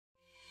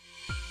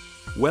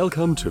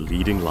Welcome to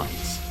Leading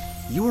Lights.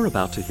 You are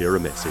about to hear a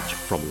message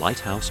from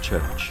Lighthouse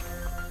Church.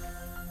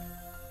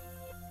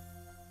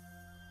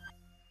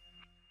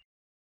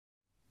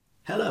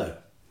 Hello,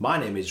 my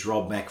name is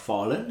Rob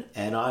McFarlane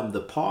and I'm the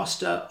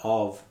pastor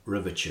of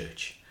River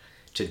Church.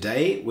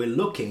 Today we're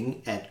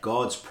looking at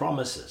God's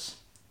promises.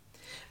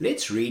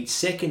 Let's read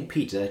 2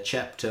 Peter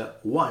chapter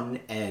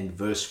 1 and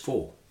verse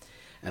 4.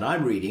 And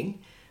I'm reading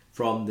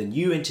from the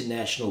New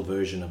International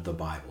Version of the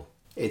Bible.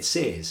 It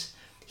says,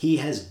 "He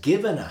has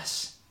given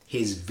us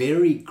His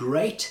very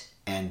great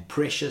and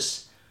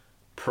precious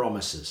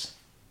promises."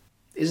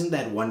 Isn't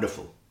that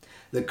wonderful?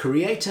 The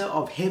Creator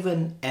of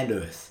heaven and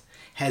earth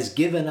has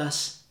given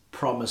us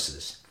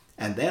promises,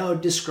 and they are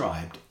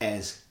described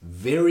as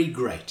very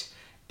great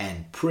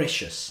and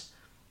precious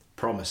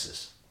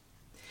promises.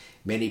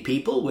 Many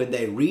people, when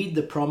they read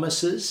the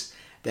promises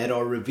that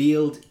are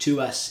revealed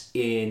to us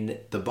in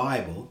the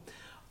Bible,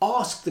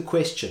 ask the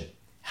question,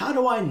 how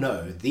do I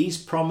know these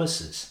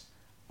promises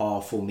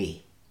are for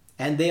me?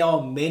 And there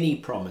are many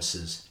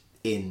promises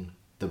in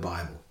the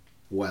Bible.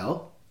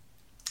 Well,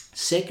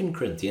 2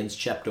 Corinthians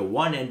chapter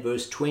 1 and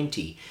verse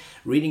 20,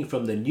 reading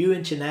from the New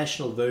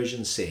International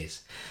Version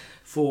says,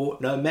 "For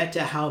no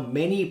matter how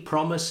many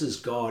promises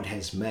God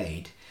has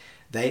made,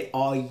 they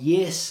are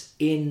yes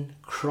in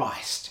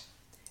Christ.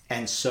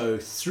 And so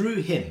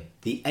through him,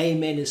 the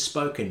Amen is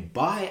spoken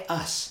by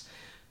us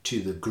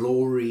to the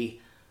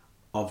glory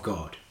of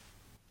God."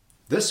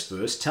 This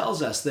verse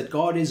tells us that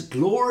God is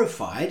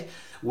glorified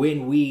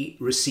when we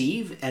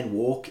receive and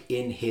walk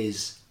in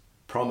his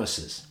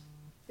promises.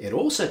 It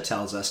also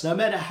tells us no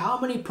matter how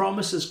many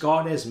promises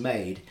God has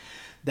made,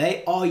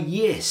 they are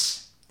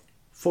yes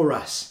for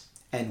us.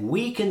 And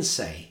we can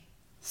say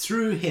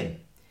through him,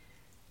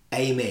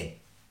 Amen.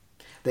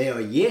 They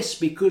are yes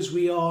because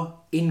we are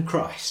in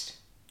Christ.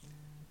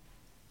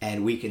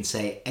 And we can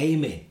say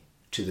Amen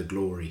to the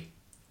glory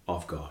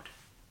of God.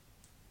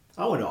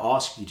 I want to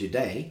ask you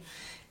today,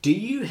 do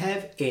you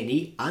have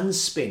any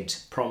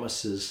unspent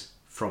promises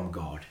from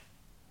God?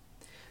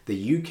 The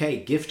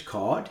UK Gift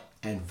Card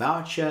and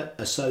Voucher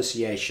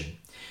Association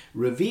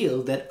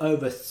revealed that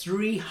over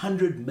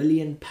 £300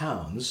 million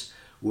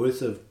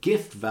worth of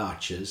gift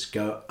vouchers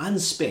go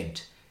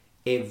unspent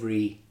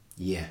every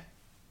year.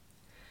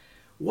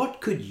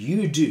 What could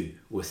you do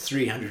with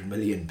 £300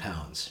 million?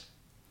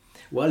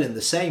 Well, in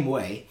the same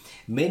way,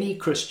 many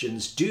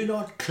Christians do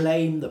not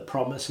claim the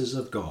promises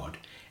of God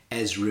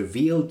as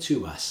revealed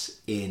to us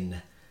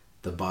in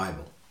the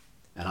Bible.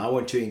 And I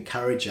want to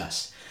encourage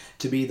us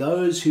to be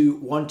those who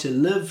want to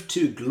live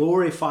to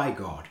glorify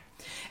God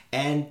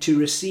and to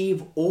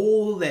receive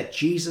all that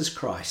Jesus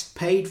Christ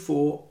paid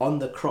for on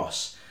the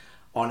cross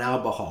on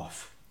our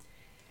behalf.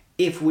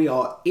 If we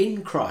are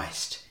in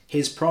Christ,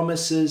 his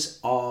promises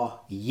are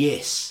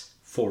yes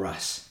for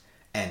us,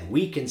 and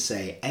we can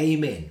say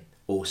Amen,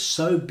 or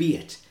so be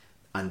it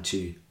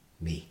unto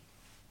me.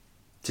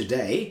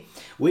 Today,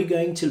 we're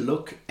going to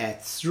look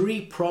at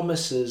 3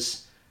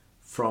 promises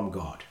from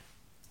God.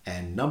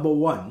 And number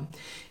 1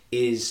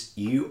 is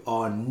you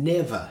are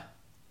never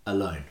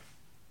alone.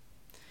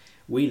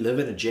 We live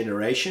in a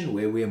generation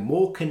where we're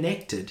more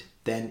connected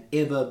than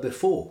ever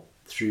before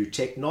through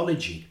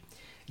technology.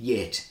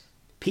 Yet,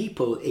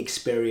 people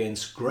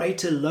experience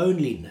greater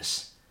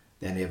loneliness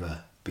than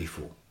ever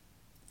before.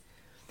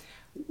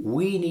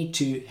 We need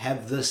to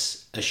have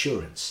this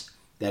assurance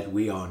that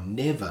we are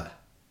never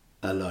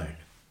alone.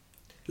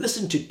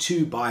 Listen to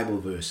 2 Bible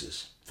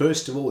verses.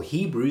 First of all,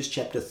 Hebrews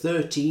chapter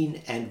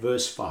 13 and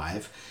verse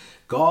 5.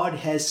 God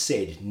has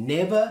said,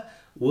 "Never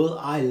will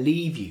I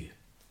leave you,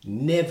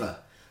 never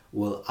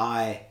will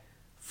I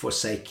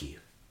forsake you."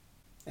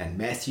 And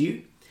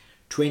Matthew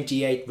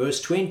 28 verse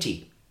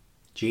 20,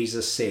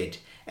 Jesus said,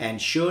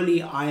 "And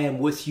surely I am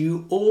with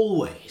you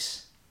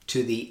always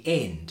to the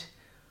end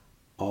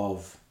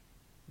of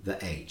the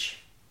age."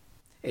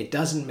 It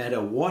doesn't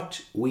matter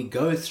what we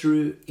go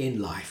through in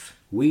life,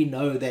 we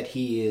know that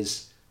he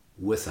is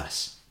with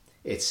us.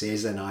 It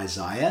says in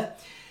Isaiah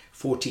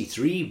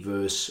 43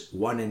 verse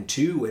 1 and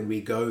 2, when we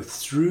go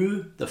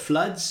through the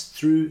floods,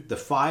 through the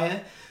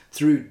fire,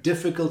 through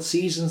difficult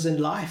seasons in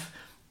life,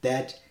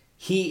 that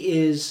he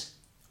is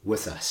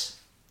with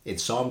us. In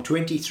Psalm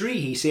 23,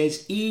 he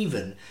says,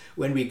 "Even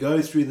when we go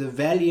through the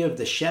valley of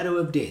the shadow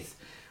of death,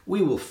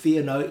 we will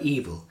fear no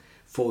evil,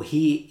 for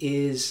he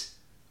is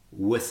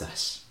with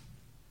us."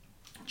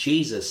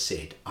 Jesus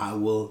said, "I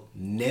will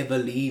never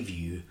leave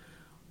you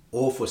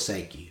or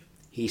forsake you."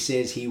 He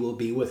says he will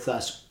be with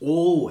us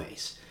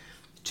always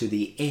to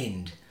the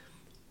end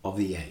of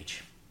the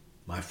age.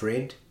 My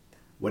friend,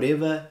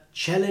 whatever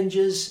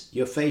challenges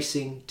you're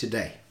facing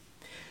today,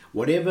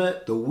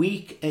 whatever the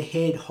week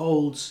ahead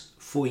holds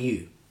for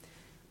you,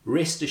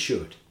 rest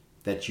assured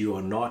that you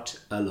are not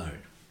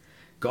alone.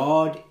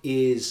 God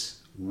is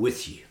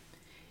with you.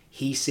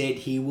 He said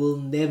he will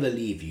never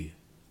leave you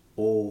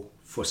or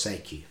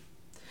forsake you.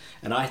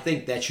 And I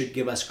think that should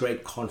give us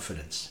great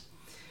confidence.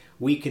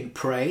 We can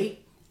pray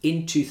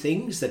into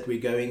things that we're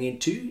going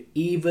into,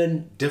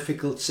 even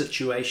difficult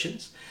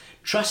situations,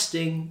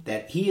 trusting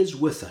that he is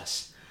with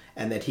us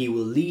and that he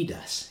will lead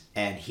us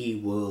and he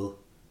will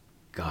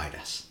guide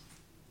us.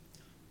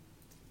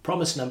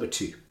 Promise number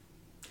 2.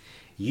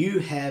 You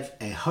have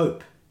a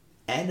hope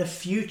and a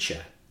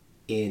future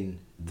in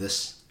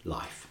this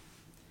life.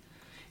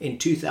 In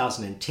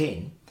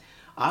 2010,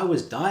 I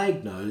was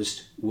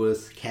diagnosed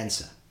with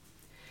cancer.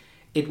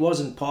 It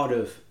wasn't part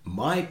of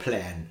my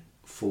plan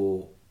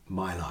for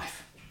my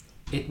life.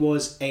 It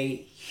was a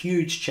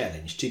huge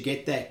challenge to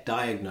get that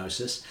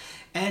diagnosis,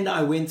 and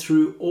I went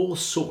through all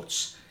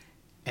sorts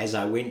as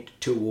I went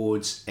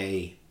towards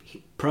a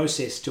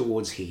process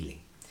towards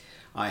healing.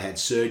 I had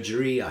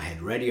surgery, I had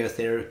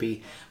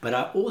radiotherapy, but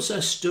I also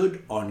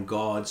stood on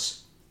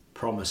God's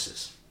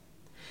promises.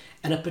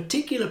 And a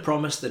particular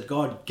promise that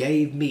God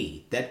gave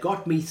me that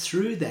got me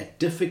through that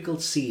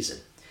difficult season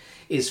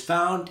is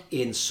found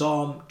in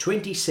Psalm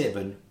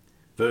 27,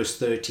 verse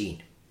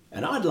 13.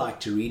 And I'd like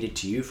to read it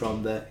to you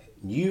from the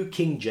New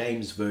King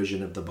James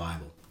Version of the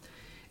Bible.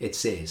 It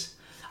says,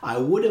 "I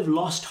would have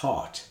lost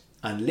heart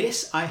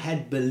unless I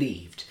had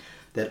believed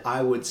that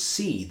I would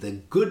see the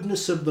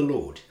goodness of the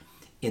Lord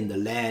in the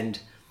land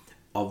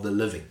of the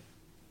living."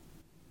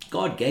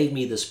 God gave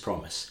me this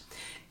promise,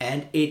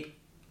 and it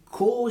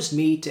caused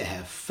me to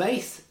have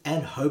faith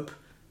and hope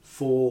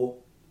for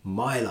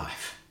my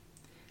life.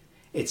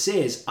 It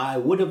says, "I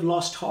would have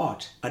lost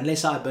heart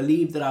unless I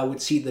believed that I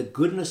would see the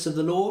goodness of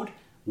the Lord."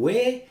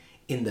 Where?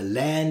 In the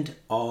land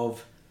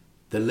of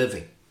the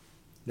living.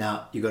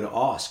 Now, you've got to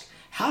ask,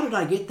 how did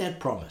I get that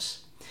promise?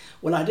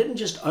 Well, I didn't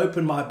just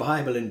open my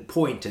Bible and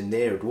point and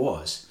there it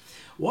was.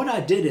 What I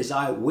did is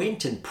I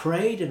went and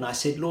prayed and I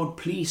said, "Lord,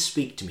 please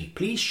speak to me.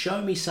 Please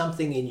show me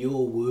something in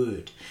your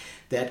word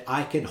that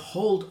I can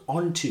hold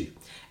on to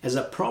as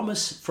a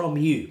promise from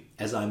you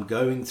as I'm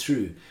going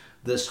through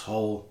this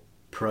whole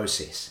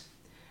process."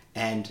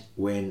 And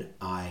when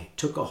I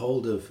took a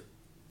hold of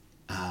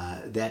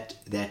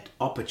that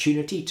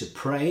opportunity to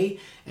pray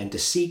and to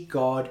seek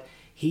God,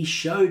 he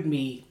showed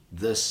me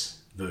this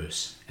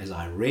verse as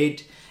I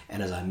read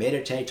and as I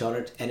meditate on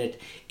it, and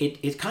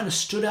it kind of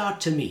stood out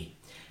to me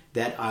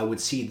that I would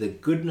see the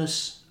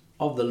goodness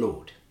of the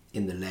Lord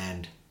in the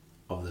land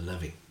of the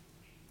living.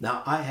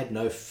 Now, I had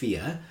no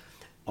fear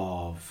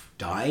of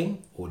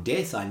dying or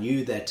death. I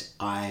knew that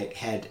I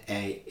had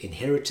an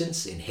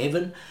inheritance in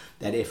heaven,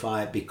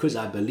 that because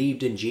I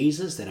believed in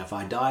Jesus, that if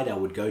I died, I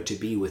would go to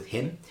be with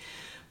him.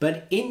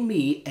 But in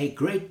me, a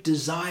great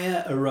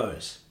desire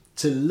arose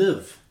to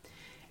live,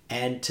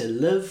 and to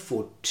live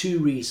for 2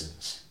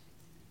 reasons.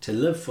 To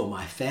live for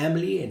my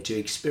family and to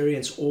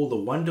experience all the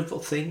wonderful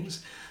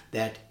things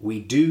that we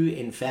do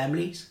in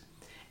families,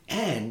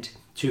 and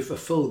to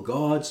fulfill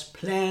God's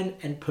plan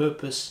and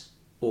purpose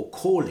or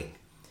calling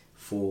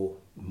for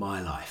my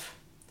life.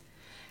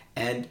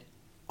 And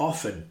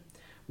often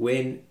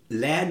when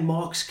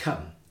landmarks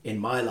come in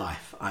my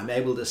life, I'm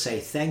able to say,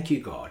 "Thank you,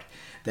 God,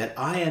 that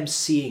I am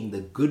seeing the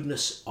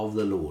goodness of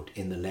the Lord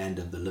in the land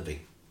of the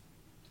living."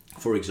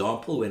 For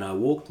example, when I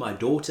walked my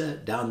daughter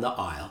down the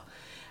aisle,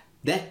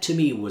 that to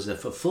me was a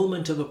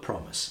fulfillment of a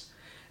promise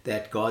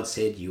that God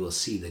said, "You will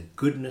see the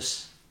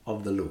goodness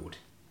of the Lord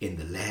in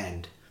the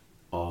land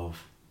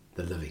of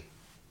the living."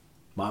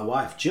 My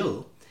wife,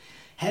 Jill,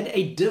 had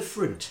a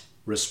different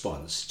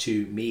response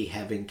to me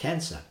having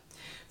cancer.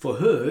 For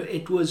her,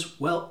 it was,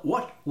 well,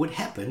 what would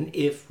happen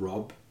if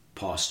Rob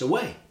passed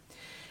away?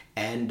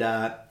 And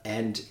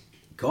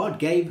God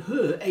gave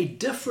her a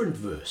different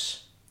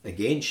verse.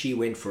 Again, she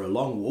went for a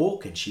long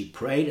walk and she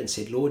prayed and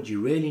said, "Lord,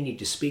 you really need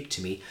to speak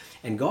to me."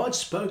 And God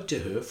spoke to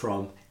her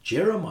from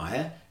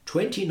Jeremiah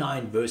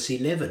 29, verse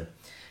 11.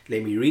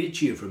 Let me read it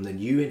to you from the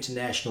New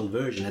International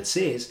Version. It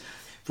says,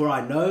 "For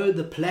I know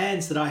the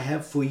plans that I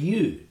have for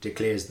you,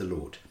 declares the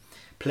Lord.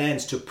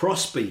 Plans to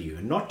prosper you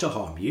and not to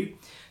harm you.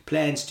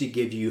 Plans to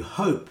give you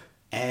hope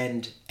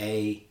and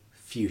a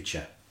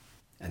future."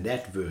 And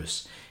that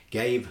verse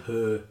gave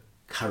her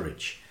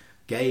courage,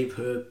 gave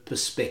her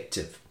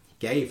perspective,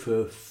 gave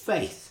her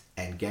faith,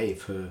 and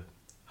gave her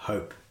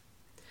hope.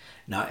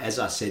 Now, as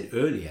I said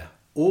earlier,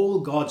 all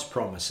God's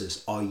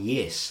promises are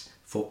yes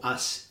for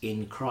us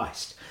in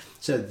Christ.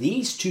 So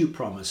these 2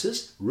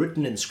 promises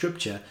written in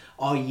Scripture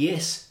are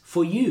yes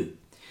for you.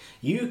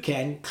 You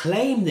can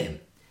claim them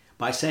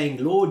by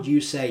saying, "Lord,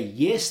 you say,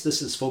 yes,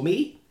 this is for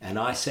me," and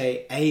I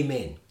say,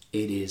 "Amen,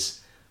 it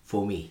is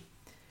for me."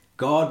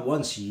 God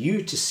wants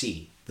you to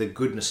see the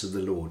goodness of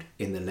the Lord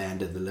in the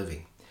land of the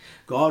living.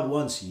 God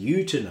wants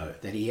you to know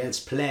that he has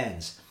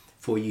plans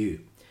for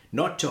you,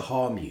 not to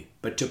harm you,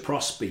 but to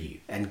prosper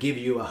you and give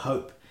you a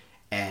hope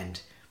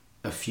and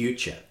a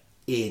future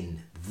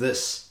in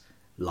this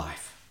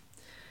life.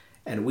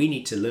 And we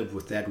need to live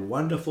with that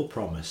wonderful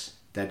promise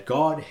that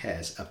God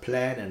has a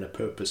plan and a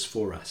purpose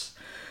for us,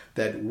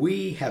 that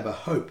we have a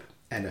hope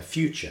and a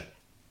future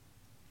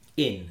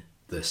in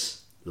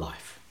this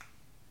life.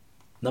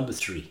 Number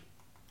 3,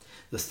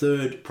 the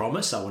third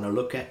promise I want to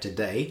look at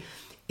today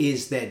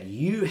is that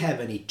you have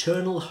an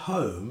eternal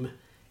home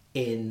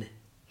in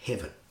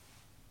heaven.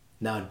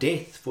 Now,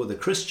 death for the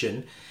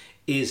Christian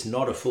is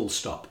not a full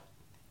stop.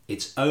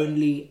 It's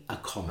only a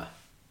comma.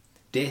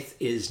 Death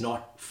is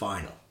not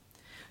final.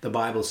 The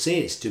Bible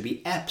says to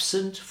be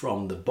absent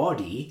from the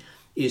body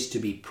is to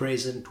be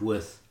present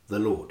with the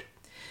Lord.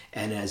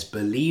 And as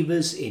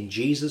believers in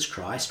Jesus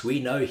Christ, we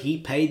know He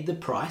paid the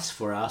price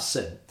for our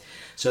sin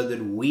so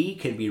that we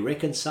can be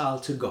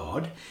reconciled to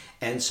God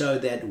and so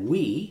that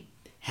we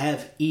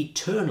have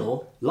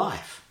eternal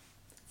life.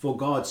 For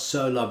God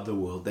so loved the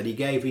world that He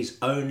gave His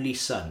only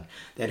Son,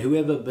 that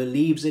whoever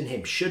believes in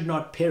Him should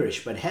not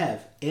perish but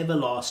have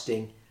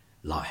everlasting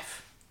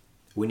life.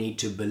 We need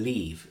to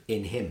believe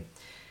in Him.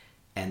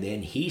 And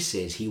then He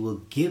says He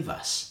will give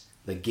us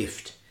the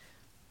gift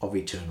of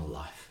eternal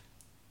life.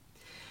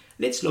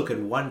 Let's look at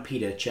 1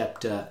 Peter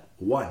chapter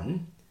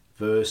 1,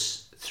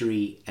 verse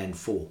 3 and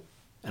 4.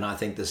 And I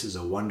think this is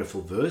a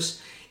wonderful verse.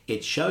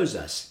 It shows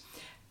us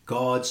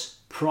God's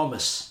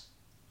promise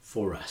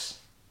for us.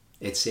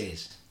 It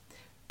says,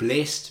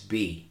 "Blessed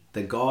be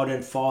the God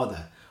and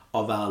Father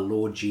of our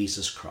Lord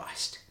Jesus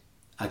Christ.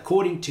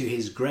 According to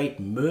His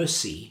great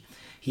mercy,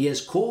 He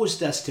has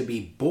caused us to be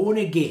born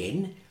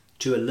again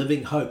to a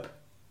living hope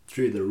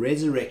through the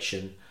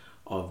resurrection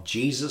of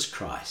Jesus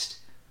Christ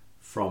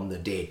from the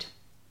dead."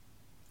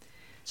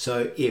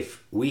 So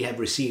if we have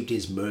received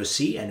His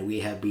mercy and we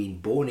have been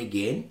born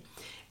again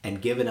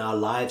and given our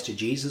lives to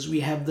Jesus,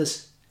 we have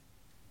this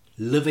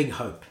living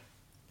hope.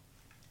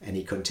 And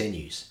He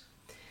continues,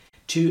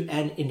 "To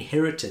an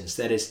inheritance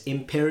that is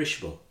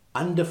imperishable,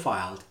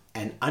 undefiled,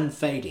 and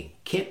unfading,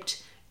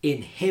 kept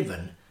in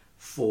heaven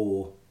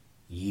for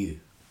you."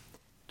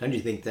 Don't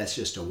you think that's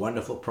just a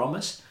wonderful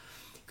promise?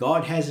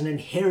 God has an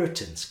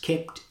inheritance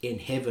kept in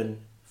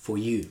heaven for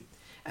you.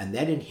 And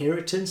that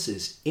inheritance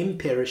is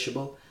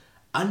imperishable,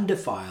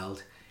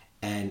 undefiled,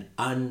 and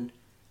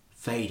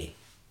unfading.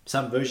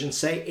 Some versions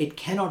say it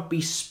cannot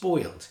be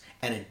spoiled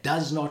and it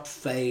does not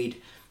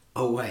fade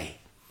away.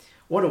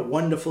 What a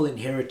wonderful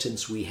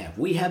inheritance we have.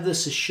 We have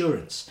this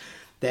assurance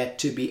that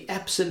to be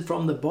absent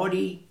from the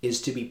body is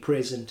to be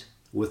present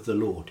with the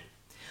Lord.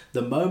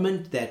 The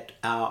moment that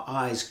our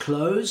eyes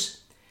close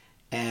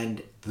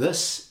and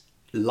this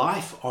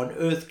life on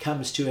earth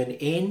comes to an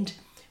end,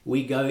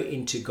 we go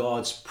into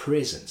God's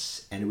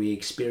presence and we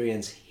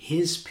experience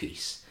His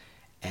peace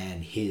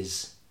and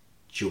His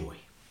joy.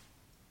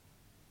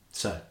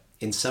 So,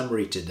 in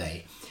summary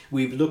today,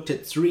 we've looked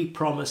at 3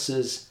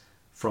 promises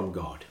from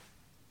God.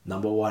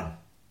 Number 1,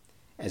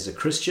 as a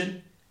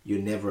Christian, you're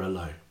never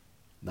alone.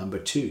 Number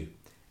 2,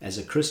 as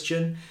a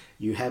Christian,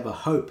 you have a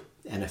hope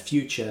and a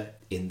future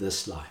in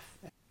this life.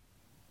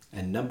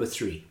 And number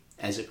 3,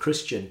 as a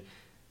Christian,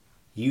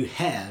 you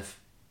have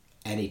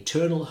an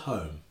eternal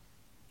home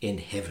in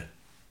heaven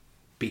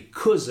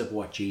because of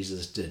what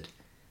Jesus did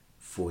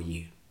for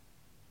you.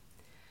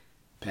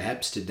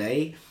 Perhaps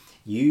today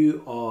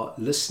you are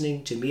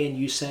listening to me and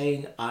you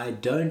saying, "I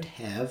don't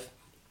have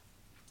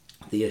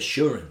the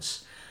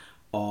assurance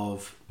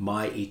of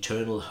my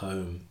eternal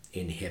home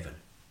in heaven."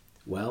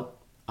 Well,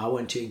 I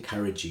want to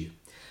encourage you.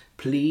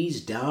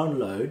 Please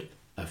download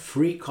a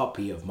free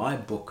copy of my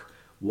book,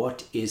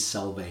 What is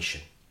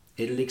Salvation?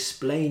 It'll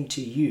explain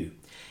to you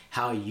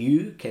how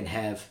you can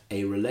have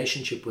a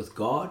relationship with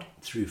God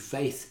through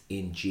faith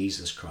in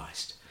Jesus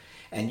Christ.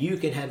 And you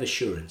can have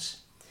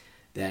assurance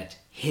that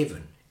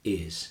heaven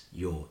is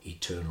your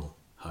eternal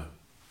home.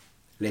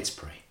 Let's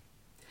pray.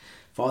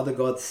 Father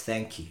God,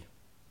 thank you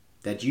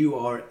that you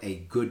are a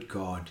good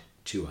God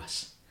to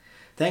us.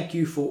 Thank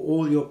you for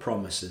all your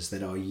promises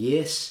that are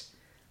yes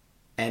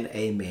and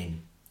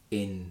amen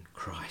in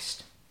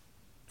Christ.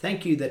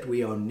 Thank you that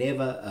we are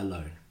never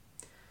alone,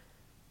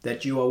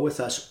 that you are with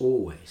us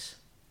always.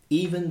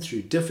 Even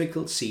through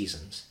difficult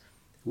seasons,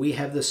 we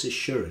have this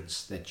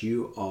assurance that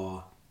you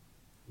are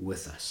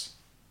with us.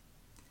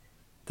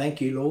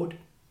 Thank you, Lord,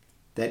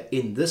 that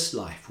in this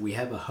life we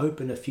have a hope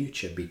and a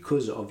future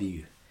because of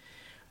you,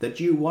 that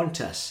you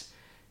want us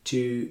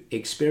to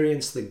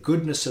experience the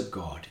goodness of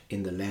God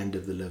in the land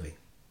of the living.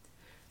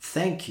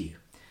 Thank you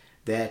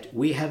that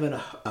we have a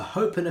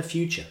hope and a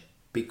future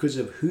because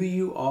of who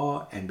you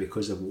are and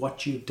because of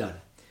what you've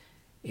done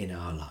in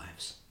our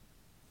lives.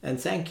 And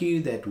thank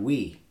you that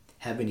we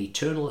have an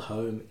eternal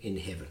home in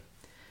heaven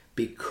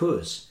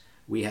because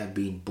we have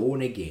been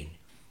born again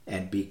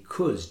and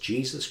because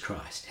Jesus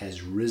Christ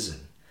has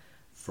risen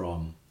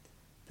from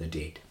the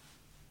dead.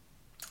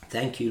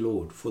 Thank you,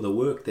 Lord, for the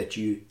work that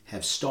you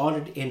have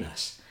started in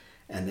us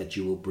and that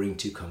you will bring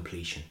to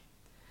completion.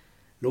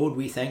 Lord,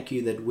 we thank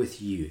you that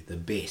with you the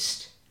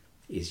best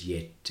is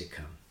yet to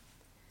come.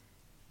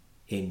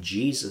 In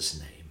Jesus'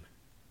 name,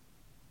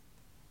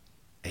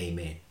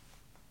 amen.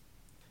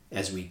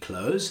 As we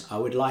close, I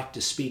would like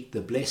to speak the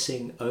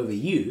blessing over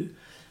you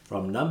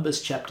from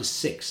Numbers chapter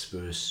 6,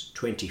 verse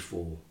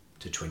 24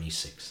 to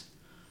 26.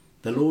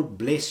 The Lord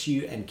bless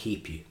you and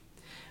keep you.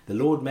 The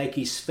Lord make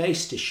his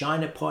face to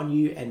shine upon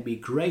you and be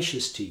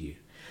gracious to you.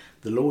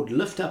 The Lord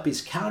lift up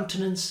his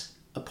countenance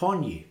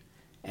upon you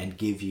and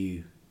give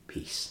you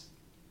peace.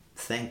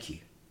 Thank you.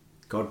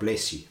 God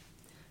bless you.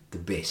 The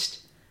best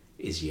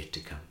is yet to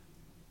come.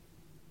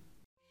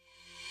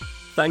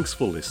 Thanks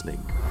for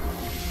listening.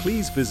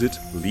 please visit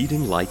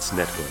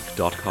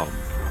leadinglightsnetwork.com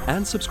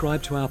and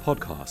subscribe to our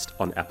podcast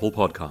on Apple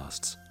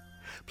Podcasts.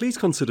 Please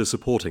consider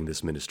supporting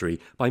this ministry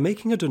by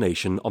making a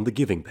donation on the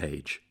giving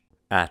page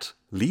at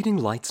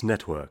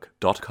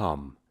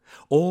leadinglightsnetwork.com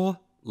or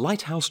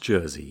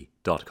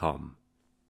lighthousejersey.com.